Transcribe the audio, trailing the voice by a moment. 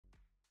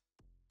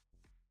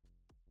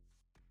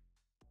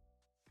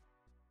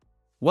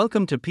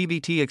Welcome to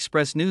PVT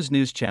Express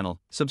News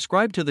channel.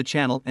 Subscribe to the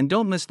channel and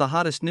don't miss the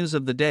hottest news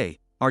of the day.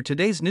 Our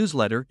today's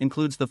newsletter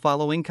includes the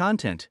following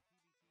content.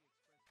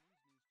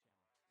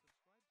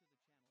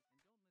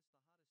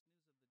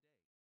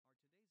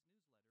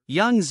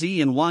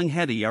 Yangzi and Wang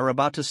Hedi are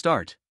about to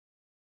start.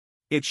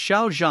 It's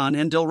Xiao Zhan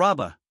and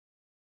Dilraba.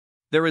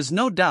 There is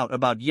no doubt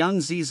about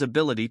Yangzi's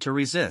ability to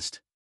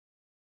resist.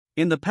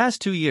 In the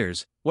past 2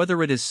 years,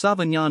 whether it is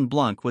Sauvignon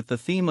Blanc with the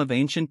theme of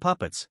ancient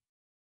puppets,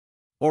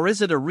 or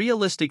is it a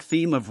realistic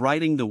theme of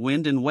riding the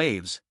wind and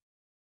waves,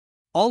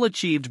 all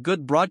achieved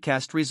good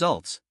broadcast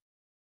results.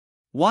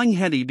 Wang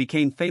Hedi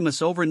became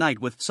famous overnight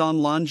with San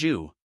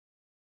Lanju,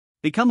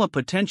 become a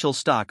potential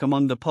stock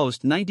among the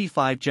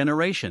post-95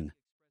 generation.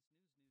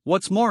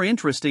 What's more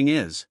interesting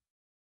is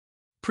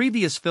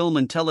previous film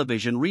and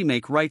television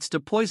remake rights to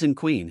Poison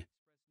Queen,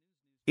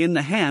 in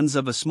the hands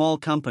of a small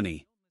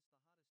company.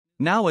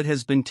 Now it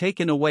has been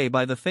taken away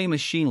by the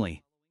famous Shen.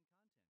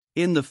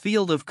 In the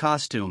field of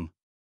costume,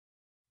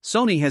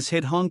 Sony has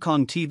hit Hong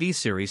Kong TV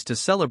series to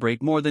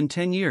celebrate more than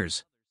 10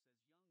 years.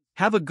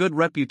 Have a good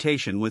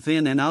reputation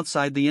within and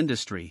outside the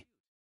industry.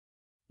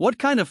 What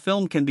kind of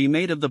film can be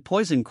made of the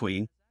Poison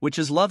Queen, which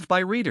is loved by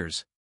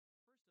readers?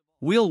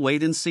 We'll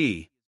wait and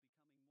see.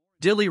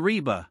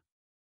 Dilraba.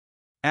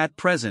 At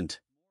present,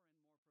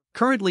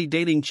 currently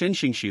dating Chen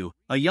Xingshu,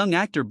 a young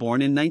actor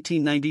born in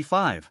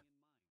 1995.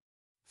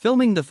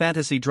 Filming the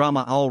fantasy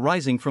drama All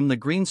Rising from the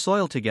Green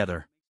Soil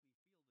together.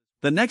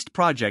 The next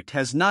project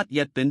has not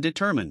yet been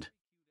determined.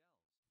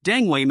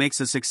 Dang Wei makes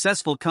a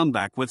successful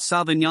comeback with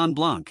Sauvignon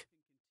Blanc.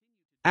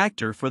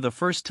 Actor for the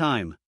first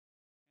time,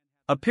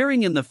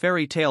 appearing in the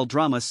fairy tale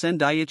drama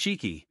Sendai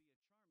Ichiki.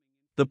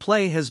 The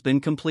play has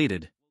been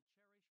completed.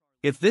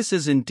 If this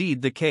is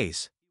indeed the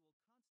case,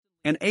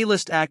 an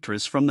A-list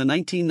actress from the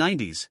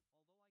 1990s,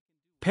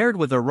 paired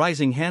with a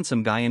rising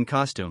handsome guy in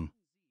costume,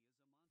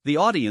 the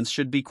audience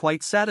should be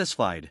quite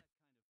satisfied.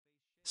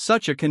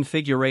 Such a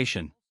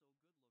configuration.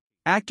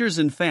 Actors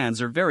and fans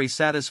are very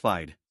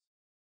satisfied.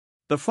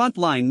 The front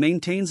line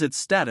maintains its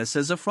status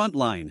as a front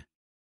line.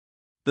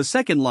 The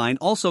second line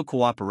also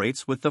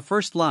cooperates with the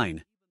first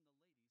line.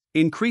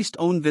 Increased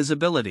own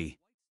visibility.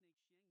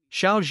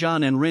 Xiao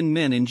Zhan and Rin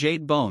Min in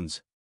Jade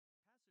Bones.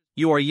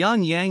 You are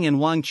Yang Yang and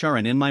Wang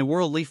Charan in My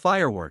Worldly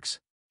Fireworks.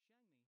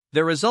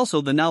 There is also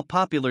the now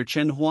popular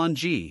Chen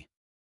Huanji,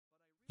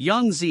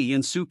 Yangzi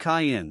and Su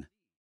Kaiyin.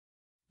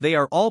 They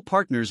are all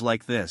partners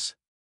like this.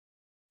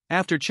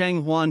 After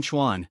Chang Huan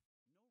Chuan,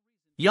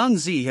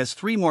 Yangzi has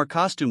 3 more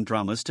costume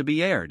dramas to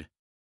be aired.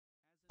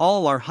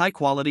 All are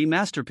high-quality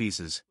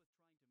masterpieces.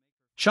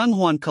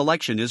 Chenghuan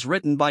Collection is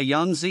written by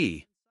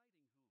Yangzi.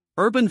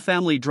 Urban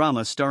family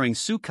drama starring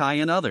Su Kai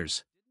and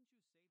others.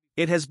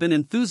 It has been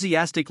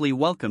enthusiastically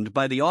welcomed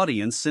by the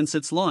audience since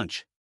its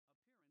launch.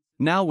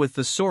 Now with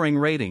the soaring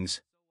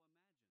ratings,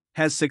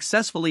 has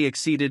successfully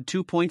exceeded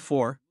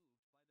 2.4.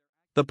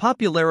 The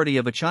popularity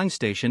of a Chang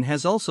station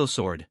has also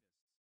soared.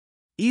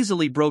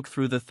 Easily broke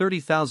through the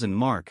 30,000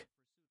 mark.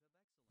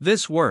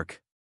 This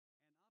work,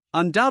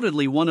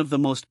 undoubtedly one of the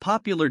most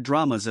popular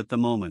dramas at the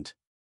moment,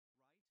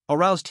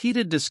 aroused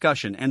heated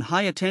discussion and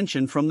high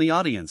attention from the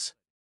audience.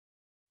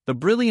 The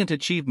brilliant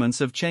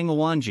achievements of Cheng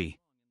Huanji,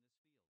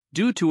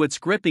 due to its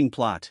gripping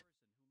plot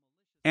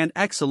and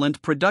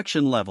excellent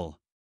production level.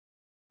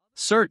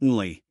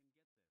 Certainly,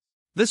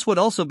 this would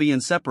also be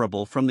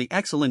inseparable from the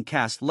excellent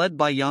cast led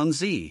by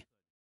Yangzi.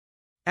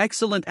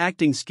 Excellent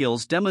acting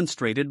skills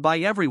demonstrated by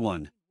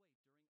everyone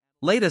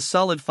laid a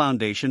solid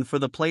foundation for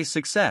the play's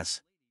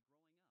success.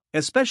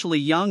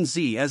 Especially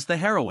Yangzi as the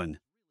heroine,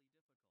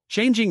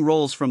 changing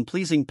roles from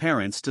pleasing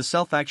parents to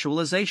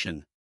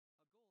self-actualization.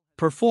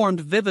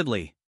 Performed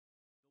vividly.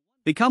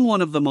 Become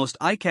one of the most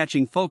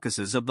eye-catching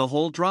focuses of the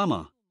whole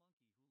drama.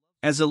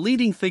 As a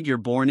leading figure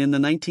born in the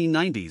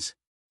 1990s,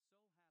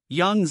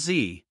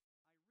 Yangzi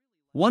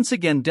once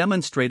again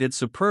demonstrated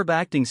superb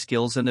acting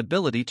skills and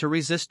ability to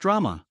resist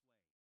drama.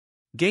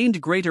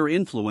 Gained greater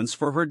influence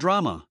for her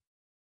drama.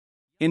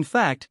 In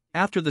fact,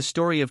 after the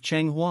story of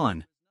Cheng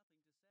Huan,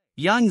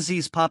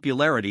 Yangzi's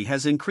popularity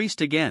has increased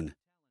again.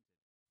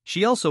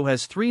 She also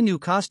has 3 new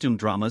costume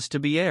dramas to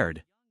be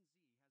aired.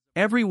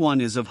 Every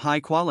one is of high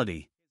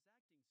quality.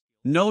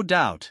 No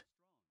doubt.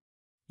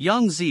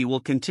 Yangzi will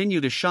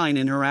continue to shine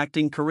in her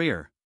acting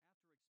career.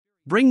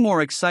 Bring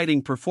more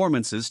exciting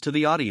performances to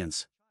the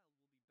audience.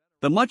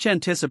 The much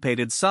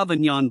anticipated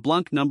Sauvignon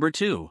Blanc No.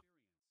 2.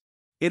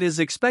 It is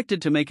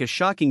expected to make a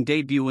shocking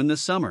debut in the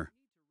summer.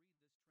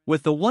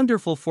 With the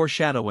wonderful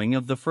foreshadowing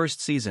of the first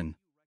season,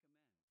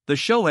 the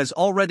show has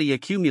already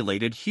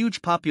accumulated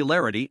huge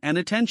popularity and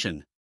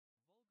attention.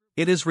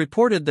 It is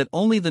reported that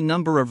only the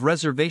number of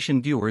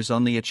reservation viewers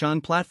on the Achan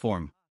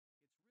platform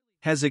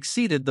has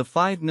exceeded the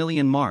 5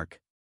 million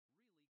mark.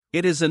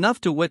 It is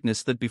enough to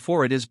witness that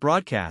before it is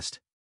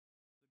broadcast.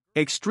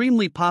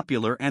 Extremely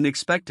popular and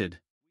expected.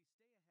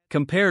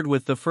 Compared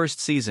with the first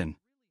season,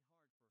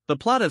 the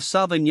plot of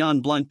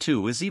Sauvignon Blanc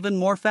 2 is even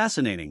more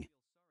fascinating.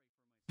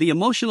 The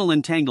emotional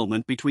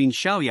entanglement between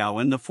Xiaoyao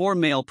and the 4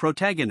 male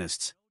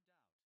protagonists.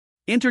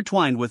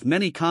 intertwined with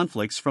many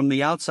conflicts from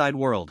the outside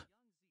world,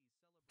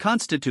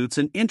 constitutes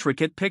an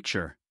intricate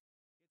picture.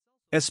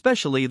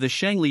 Especially the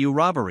Shangliu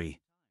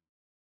robbery.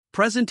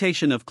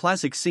 Presentation of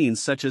classic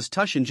scenes such as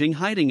Tushinjing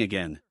hiding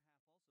again.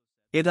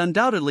 It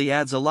undoubtedly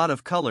adds a lot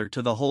of color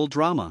to the whole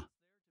drama.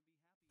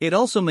 It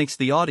also makes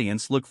the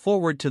audience look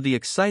forward to the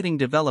exciting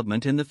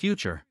development in the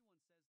future.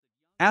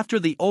 After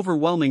the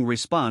overwhelming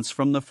response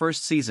from the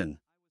first season,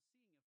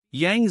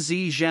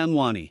 Yangzi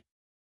Zhanwani,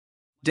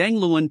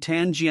 Dangluan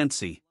Tan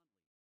Jianzi.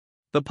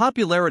 The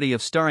popularity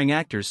of starring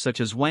actors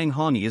such as Wang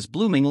Hongyi is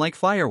blooming like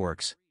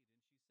fireworks.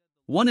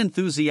 One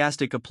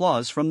enthusiastic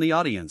applause from the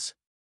audience.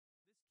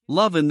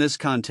 Love in this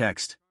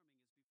context.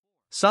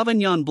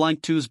 Sauvignon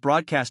Blanc 2's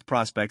broadcast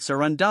prospects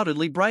are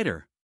undoubtedly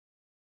brighter.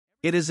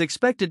 It is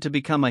expected to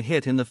become a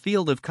hit in the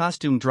field of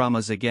costume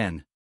dramas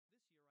again.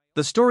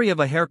 The story of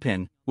a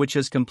hairpin, which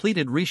has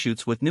completed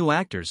reshoots with new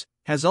actors,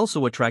 has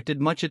also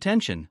attracted much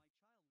attention.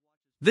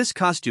 This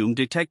costume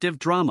detective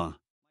drama.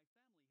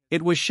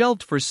 It was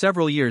shelved for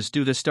several years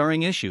due to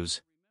starring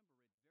issues.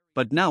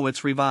 But now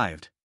it's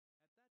revived.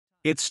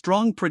 Its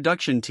strong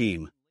production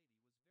team.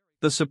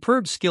 The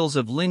superb skills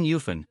of Lin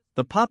Yufan,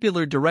 the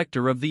popular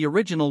director of the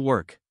original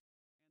work.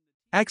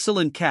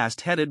 Excellent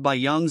cast headed by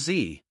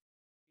Yangzi.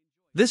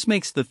 This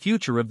makes the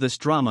future of this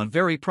drama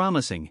very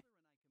promising.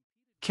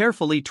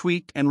 Carefully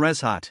tweaked and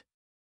res-hot.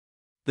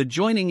 The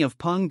joining of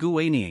Peng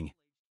Guanying.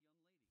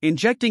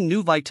 Injecting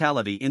new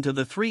vitality into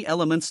the three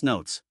elements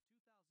notes.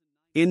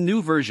 In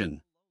new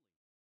version,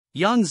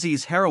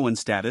 Yangzi's heroine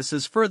status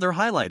is further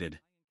highlighted.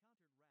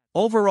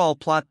 Overall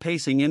plot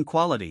pacing and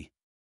quality.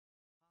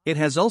 It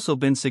has also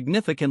been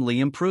significantly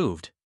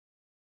improved.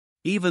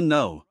 Even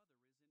though,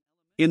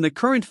 in the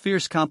current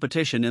fierce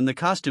competition in the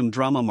costume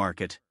drama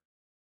market,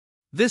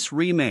 this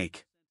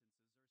remake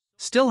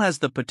still has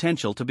the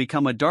potential to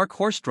become a dark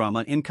horse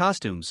drama in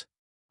costumes.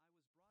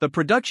 The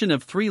production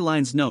of Three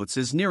Lines Notes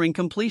is nearing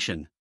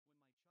completion.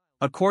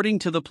 According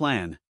to the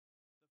plan,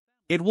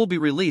 it will be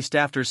released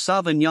after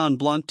Sauvignon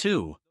Blanc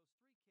 2.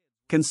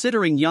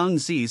 Considering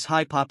Yangzi's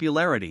high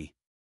popularity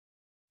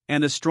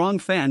and a strong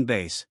fan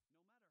base,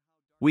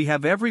 we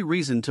have every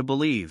reason to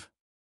believe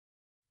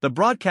the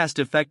broadcast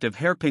effect of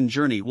Hairpin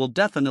Journey will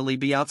definitely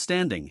be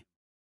outstanding.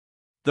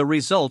 The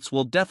results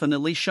will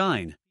definitely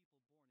shine.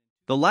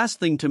 The last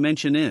thing to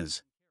mention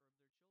is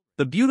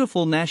the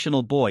beautiful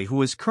national boy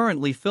who is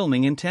currently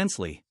filming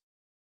intensely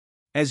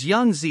as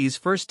Yangzi's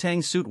first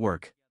Tang suit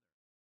work.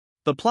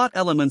 The plot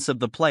elements of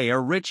the play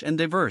are rich and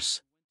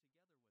diverse.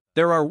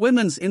 There are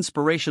women's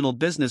inspirational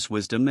business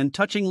wisdom and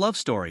touching love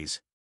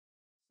stories.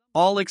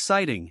 All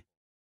exciting.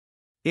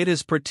 It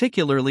is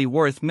particularly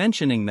worth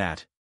mentioning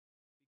that,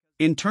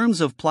 in terms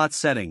of plot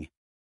setting,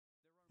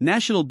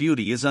 National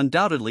Beauty is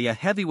undoubtedly a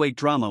heavyweight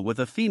drama with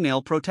a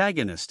female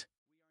protagonist.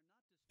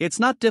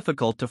 It's not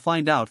difficult to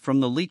find out from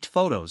the leaked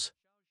photos.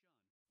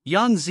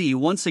 Yangzi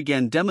once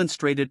again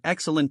demonstrated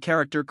excellent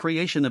character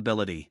creation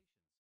ability.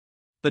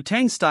 The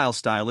Tang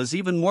style is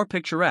even more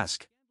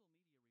picturesque.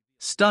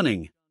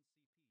 Stunning.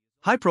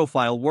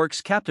 High-profile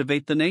works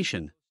captivate the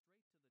nation.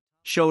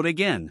 Showed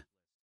again.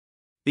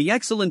 The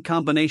excellent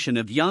combination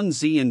of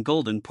Yangzi and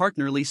golden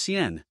partner Li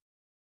Xian.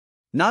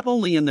 Not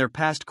only in their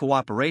past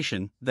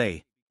cooperation,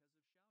 they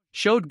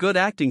showed good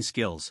acting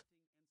skills.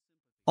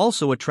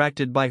 Also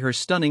attracted by her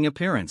stunning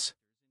appearance.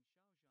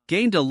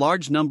 Gained a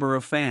large number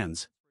of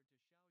fans.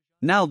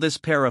 Now this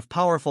pair of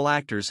powerful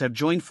actors have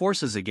joined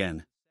forces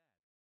again.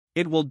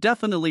 It will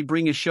definitely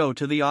bring a show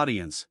to the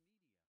audience.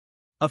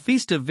 A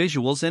feast of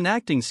visuals and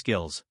acting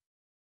skills.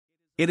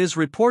 It is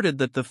reported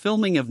that the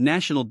filming of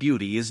National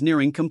Beauty is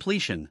nearing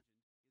completion.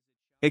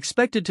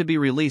 Expected to be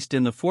released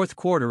in the fourth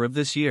quarter of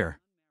this year.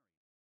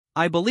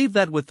 I believe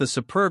that with the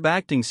superb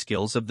acting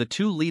skills of the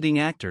two leading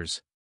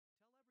actors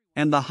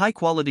and the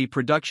high-quality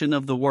production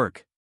of the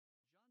work,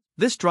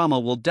 this drama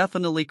will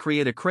definitely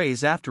create a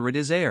craze after it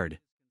is aired.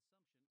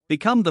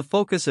 Become the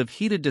focus of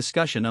heated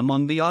discussion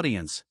among the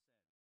audience.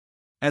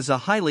 As a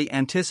highly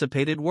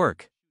anticipated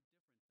work,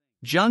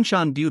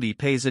 Zhongshan Beauty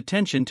pays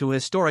attention to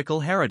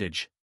historical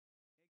heritage.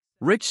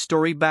 Rich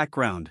story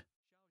background.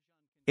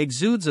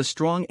 Exudes a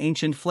strong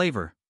ancient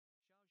flavor.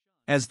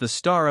 As the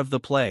star of the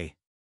play,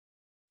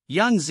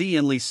 Yangzi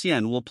and Li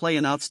Xian will play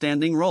an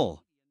outstanding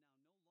role.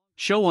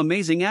 Show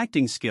amazing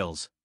acting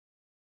skills.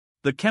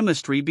 The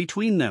chemistry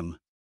between them.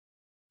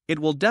 It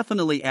will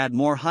definitely add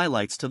more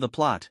highlights to the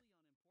plot.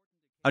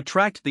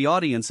 Attract the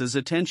audience's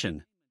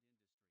attention.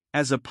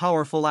 As a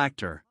powerful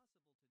actor,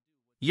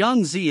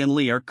 Yangzi and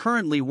Li are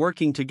currently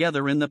working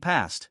together in the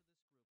past.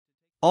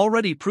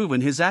 Already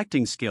proven his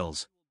acting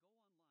skills.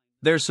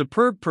 Their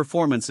superb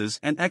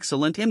performances and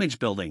excellent image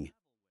building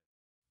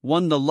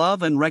won the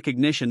love and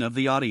recognition of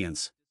the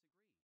audience.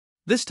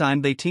 This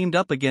time they teamed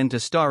up again to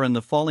star in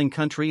The Falling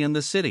Country and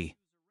the City.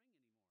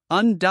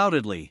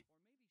 Undoubtedly,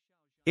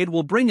 it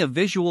will bring a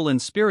visual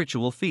and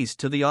spiritual feast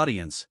to the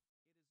audience.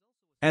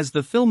 As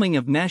the filming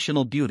of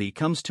National Beauty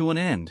comes to an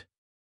end,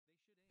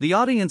 the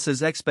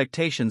audience's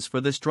expectations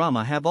for this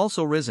drama have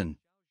also risen.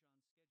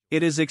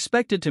 It is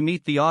expected to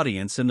meet the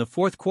audience in the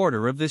fourth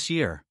quarter of this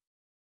year.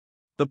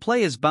 The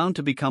play is bound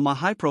to become a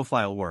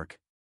high-profile work.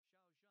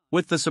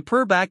 With the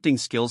superb acting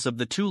skills of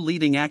the two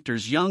leading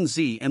actors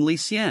Yangzi and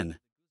Shen,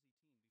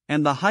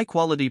 and the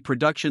high-quality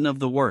production of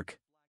the work,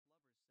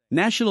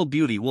 national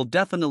beauty will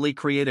definitely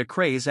create a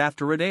craze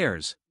after it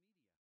airs.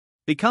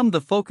 Become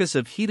the focus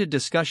of heated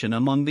discussion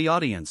among the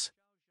audience.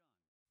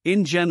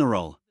 In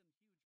general,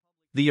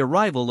 the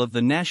arrival of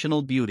the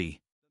national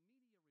beauty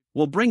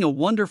will bring a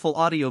wonderful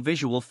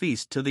audio-visual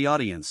feast to the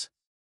audience.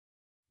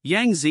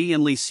 Yangzi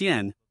and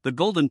Shen, the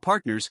golden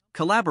partners,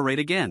 collaborate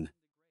again.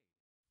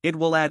 It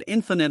will add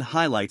infinite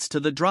highlights to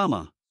the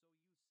drama.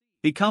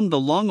 Become the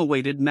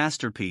long-awaited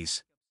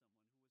masterpiece.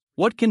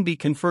 What can be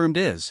confirmed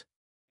is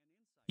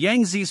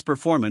Yangzi's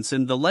performance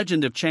in The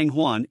Legend of Chang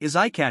Huan is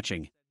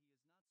eye-catching.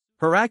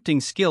 Her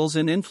acting skills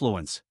and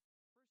influence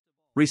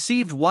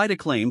received wide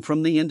acclaim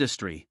from the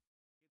industry.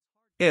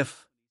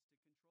 If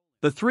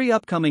the three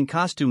upcoming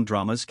costume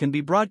dramas can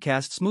be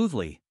broadcast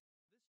smoothly,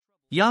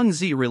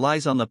 Yangzi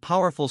relies on the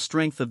powerful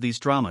strength of these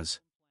dramas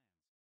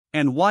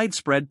and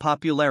widespread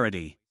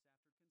popularity.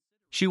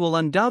 She will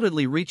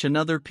undoubtedly reach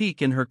another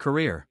peak in her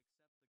career.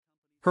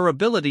 Her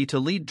ability to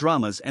lead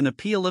dramas and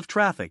appeal of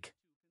traffic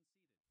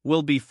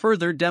will be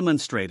further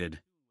demonstrated.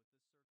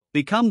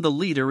 Become the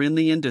leader in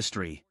the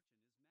industry.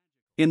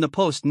 In the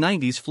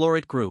post-90s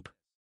Floret group,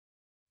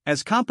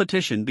 as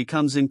competition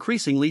becomes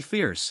increasingly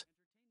fierce,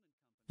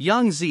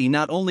 Yangzi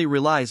not only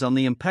relies on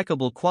the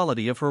impeccable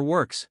quality of her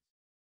works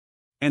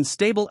and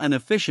stable and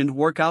efficient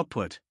work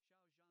output,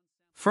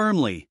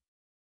 firmly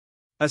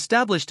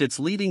established its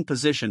leading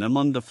position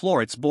among the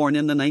Florets born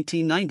in the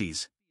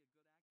 1990s.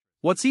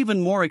 What's even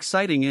more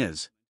exciting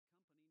is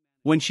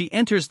when she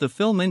enters the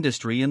film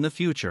industry in the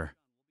future,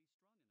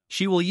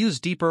 she will use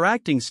deeper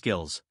acting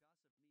skills.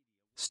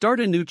 Start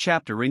a new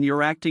chapter in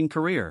your acting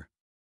career.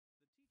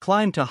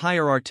 Climb to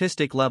higher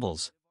artistic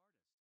levels.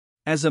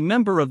 As a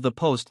member of the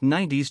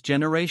post-90s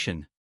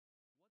generation,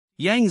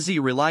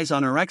 Yangzi relies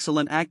on her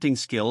excellent acting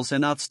skills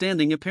and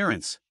outstanding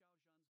appearance.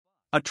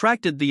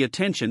 Attracted the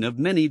attention of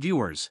many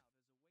viewers.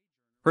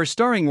 Her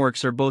starring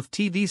works are both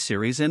TV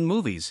series and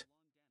movies.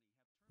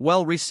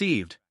 Well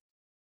received.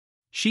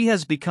 She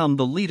has become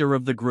the leader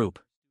of the group.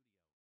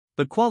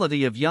 The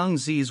quality of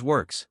Yangzi's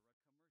works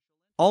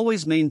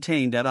always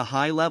maintained at a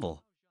high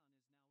level.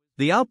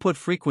 The output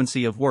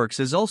frequency of works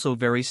is also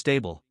very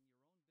stable.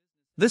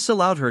 This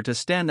allowed her to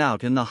stand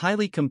out in the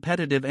highly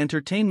competitive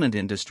entertainment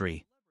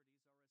industry.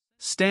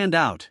 Stand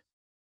out.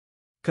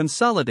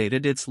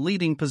 Consolidated its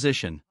leading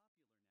position.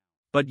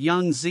 But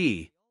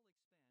Yangzi,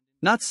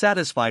 not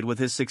satisfied with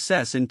his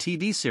success in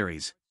TV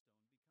series,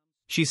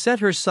 she set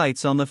her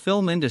sights on the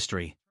film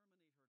industry.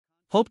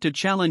 Hoped to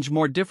challenge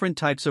more different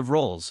types of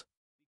roles.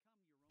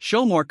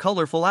 Show more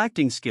colorful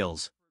acting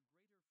skills.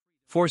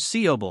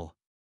 Foreseeable.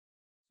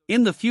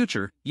 In the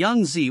future,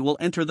 Yangzi will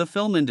enter the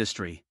film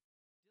industry.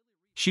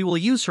 She will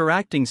use her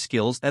acting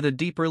skills at a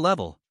deeper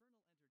level.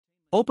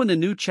 Open a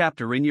new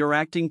chapter in your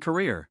acting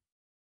career.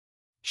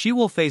 She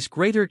will face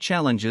greater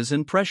challenges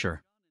and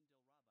pressure.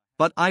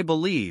 But I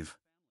believe,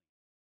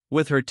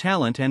 with her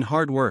talent and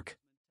hard work,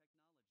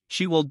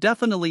 she will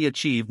definitely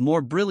achieve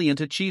more brilliant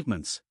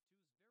achievements.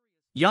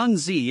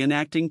 Yangzi in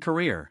acting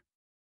career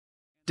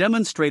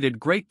demonstrated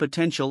great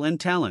potential and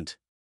talent.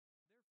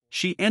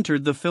 She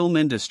entered the film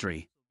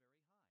industry.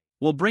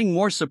 Will bring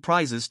more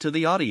surprises to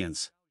the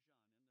audience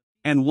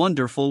and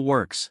wonderful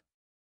works.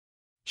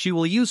 She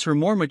will use her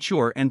more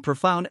mature and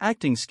profound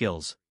acting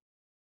skills.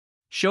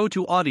 Show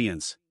to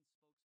audience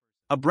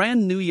a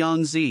brand new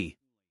Yangzi.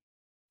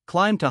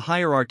 Climb to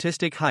higher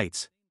artistic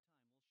heights.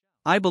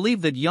 I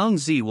believe that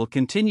Yangzi will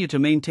continue to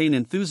maintain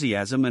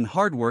enthusiasm and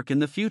hard work in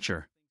the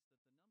future.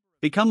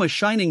 Become a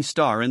shining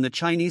star in the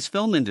Chinese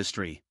film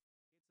industry.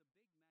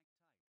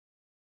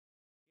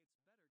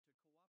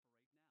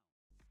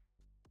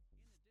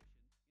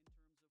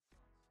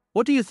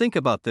 What do you think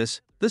about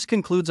this? This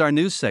concludes our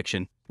news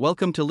section.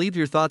 Welcome to leave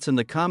your thoughts in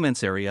the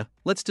comments area.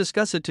 Let's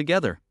discuss it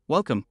together.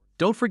 Welcome.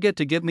 Don't forget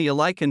to give me a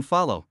like and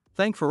follow.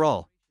 Thank for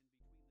all.